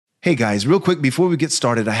Hey guys, real quick before we get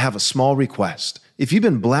started, I have a small request. If you've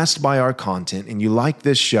been blessed by our content and you like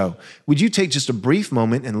this show, would you take just a brief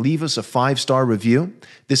moment and leave us a 5-star review?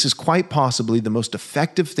 This is quite possibly the most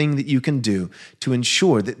effective thing that you can do to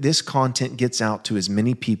ensure that this content gets out to as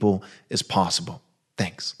many people as possible.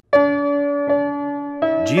 Thanks.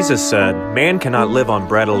 Jesus said, "Man cannot live on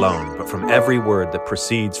bread alone, but from every word that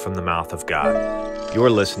proceeds from the mouth of God."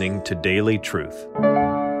 You're listening to Daily Truth.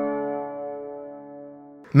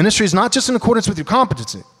 Ministry is not just in accordance with your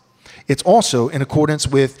competency. It's also in accordance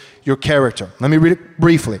with your character. Let me read it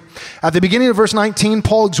briefly. At the beginning of verse 19,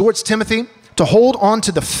 Paul exhorts Timothy to hold on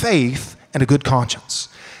to the faith and a good conscience.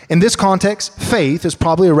 In this context, faith is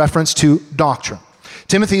probably a reference to doctrine.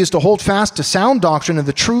 Timothy is to hold fast to sound doctrine and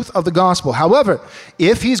the truth of the gospel. However,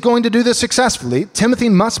 if he's going to do this successfully, Timothy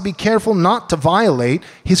must be careful not to violate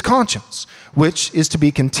his conscience, which is to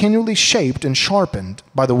be continually shaped and sharpened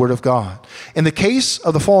by the word of God. In the case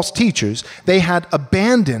of the false teachers, they had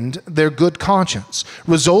abandoned their good conscience,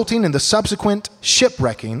 resulting in the subsequent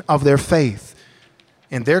shipwrecking of their faith.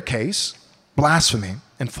 In their case, blasphemy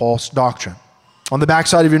and false doctrine. On the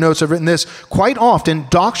backside of your notes, I've written this: quite often,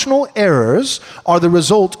 doctrinal errors are the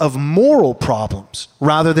result of moral problems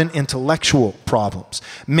rather than intellectual problems.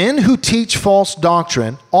 Men who teach false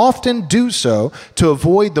doctrine often do so to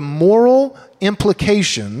avoid the moral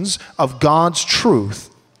implications of God's truth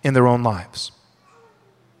in their own lives.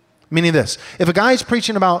 Meaning this: if a guy is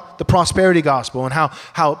preaching about the prosperity gospel and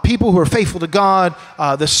how people who are faithful to God,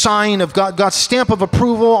 the sign of God's stamp of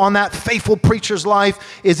approval on that faithful preacher's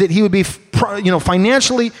life is that he would be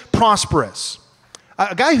financially prosperous.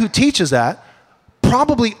 A guy who teaches that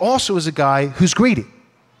probably also is a guy who's greedy.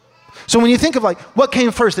 So when you think of like, what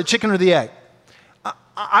came first, the chicken or the egg?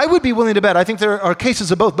 I would be willing to bet, I think there are cases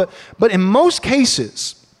of both, but in most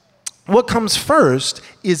cases, what comes first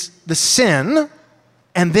is the sin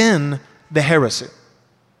and then the heresy.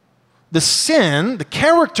 The sin, the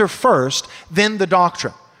character first, then the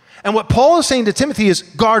doctrine. And what Paul is saying to Timothy is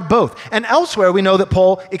guard both. And elsewhere we know that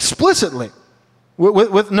Paul explicitly,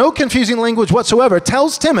 with no confusing language whatsoever,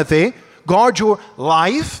 tells Timothy, guard your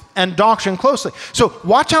life and doctrine closely. So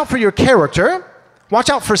watch out for your character,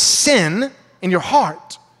 watch out for sin in your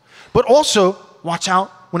heart, but also watch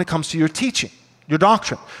out when it comes to your teaching, your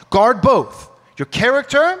doctrine. Guard both, your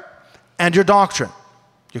character and your doctrine.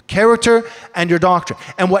 Your character and your doctrine.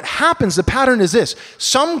 And what happens, the pattern is this: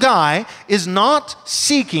 some guy is not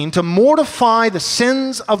seeking to mortify the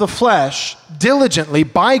sins of the flesh diligently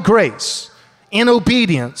by grace in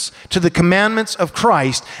obedience to the commandments of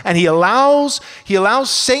Christ, and he allows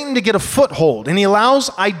Satan to get a foothold, and he allows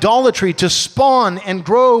idolatry to spawn and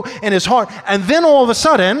grow in his heart, and then all of a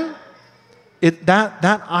sudden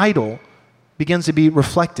that idol begins to be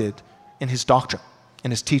reflected in his doctrine,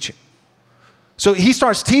 in his teaching. So he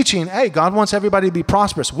starts teaching, hey, God wants everybody to be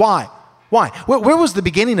prosperous. Why? Where was the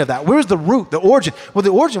beginning of that? Where was the root, the origin? Well, the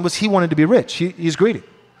origin was he wanted to be rich. He's greedy.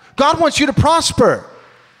 God wants you to prosper.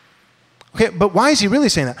 Okay, but why is he really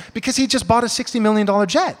saying that? Because he just bought a $60 million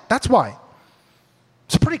jet. That's why.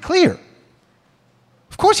 It's pretty clear.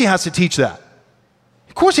 Of course he has to teach that.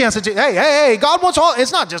 Of course he has to teach, hey, God wants all,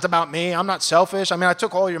 it's not just about me. I'm not selfish. I mean, I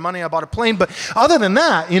took all your money, I bought a plane. But other than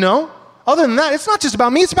that, it's not just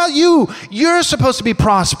about me, it's about you. You're supposed to be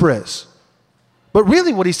prosperous. But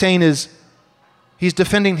really what he's saying is he's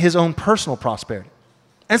defending his own personal prosperity.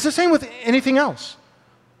 And it's the same with anything else.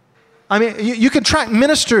 I mean, you can track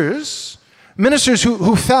ministers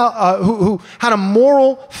who had a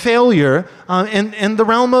moral failure in the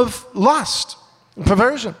realm of lust,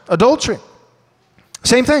 perversion, adultery.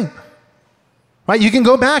 Same thing. Right? You can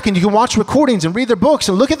go back and you can watch recordings and read their books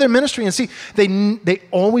and look at their ministry and see they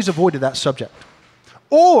always avoided that subject.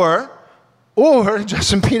 Or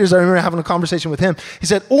Justin Peters, I remember having a conversation with him. He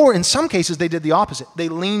said, or in some cases they did the opposite. They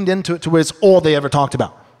leaned into it to where it's all they ever talked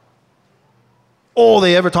about. All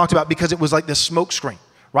they ever talked about, because it was like this smoke screen,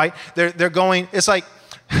 right? They're going, it's like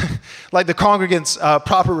like the congregant's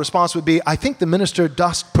proper response would be, I think the minister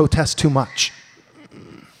does protest too much.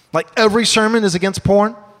 Like every sermon is against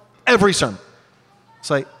porn. Every sermon. It's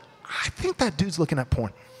like, I think that dude's looking at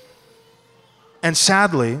porn. And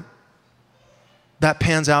sadly, that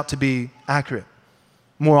pans out to be accurate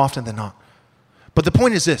more often than not. But the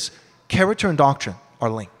point is this: character and doctrine are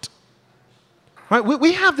linked. Right?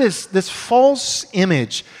 We have this false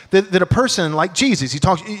image that a person like Jesus,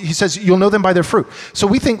 he says, you'll know them by their fruit. So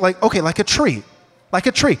we think like a tree,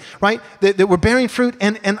 right? That we're bearing fruit,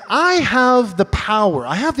 and I have the power,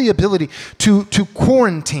 I have the ability to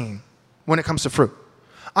quarantine when it comes to fruit.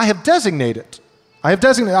 I have designated I have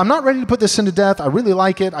designated, I'm not ready to put this sin to death. I really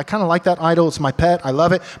like it. I kind of like that idol. It's my pet. I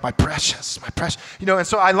love it. My precious. And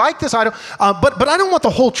so I like this idol, but I don't want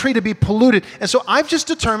the whole tree to be polluted. And so I've just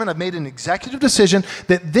determined, I've made an executive decision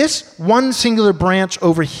that this one singular branch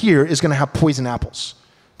over here is going to have poison apples.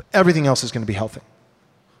 But everything else is going to be healthy.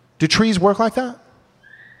 Do trees work like that?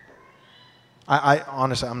 I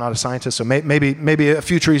honestly, I'm not a scientist, so maybe a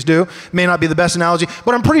few trees do. May not be the best analogy,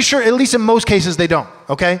 but I'm pretty sure, at least in most cases, they don't,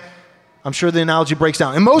 okay? I'm sure the analogy breaks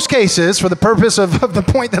down. In most cases, for the purpose of the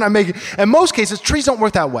point that I'm making, in most cases, trees don't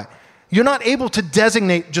work that way. You're not able to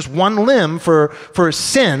designate just one limb for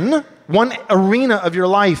sin, one arena of your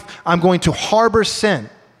life. I'm going to harbor sin.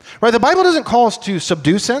 Right? The Bible doesn't call us to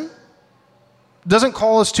subdue sin. It doesn't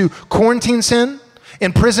call us to quarantine sin,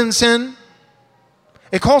 imprison sin.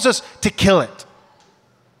 It calls us to kill it.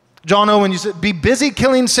 John Owen, you said, be busy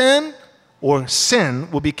killing sin, or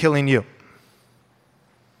sin will be killing you.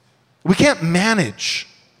 We can't manage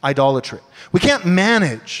idolatry. We can't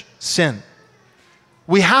manage sin.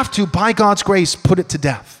 We have to, by God's grace, put it to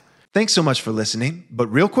death. Thanks so much for listening. But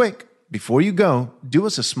real quick, before you go, do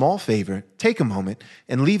us a small favor, take a moment,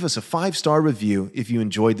 and leave us a 5-star review if you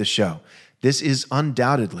enjoyed the show. This is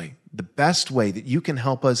undoubtedly the best way that you can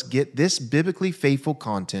help us get this biblically faithful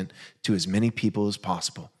content to as many people as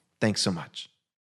possible. Thanks so much.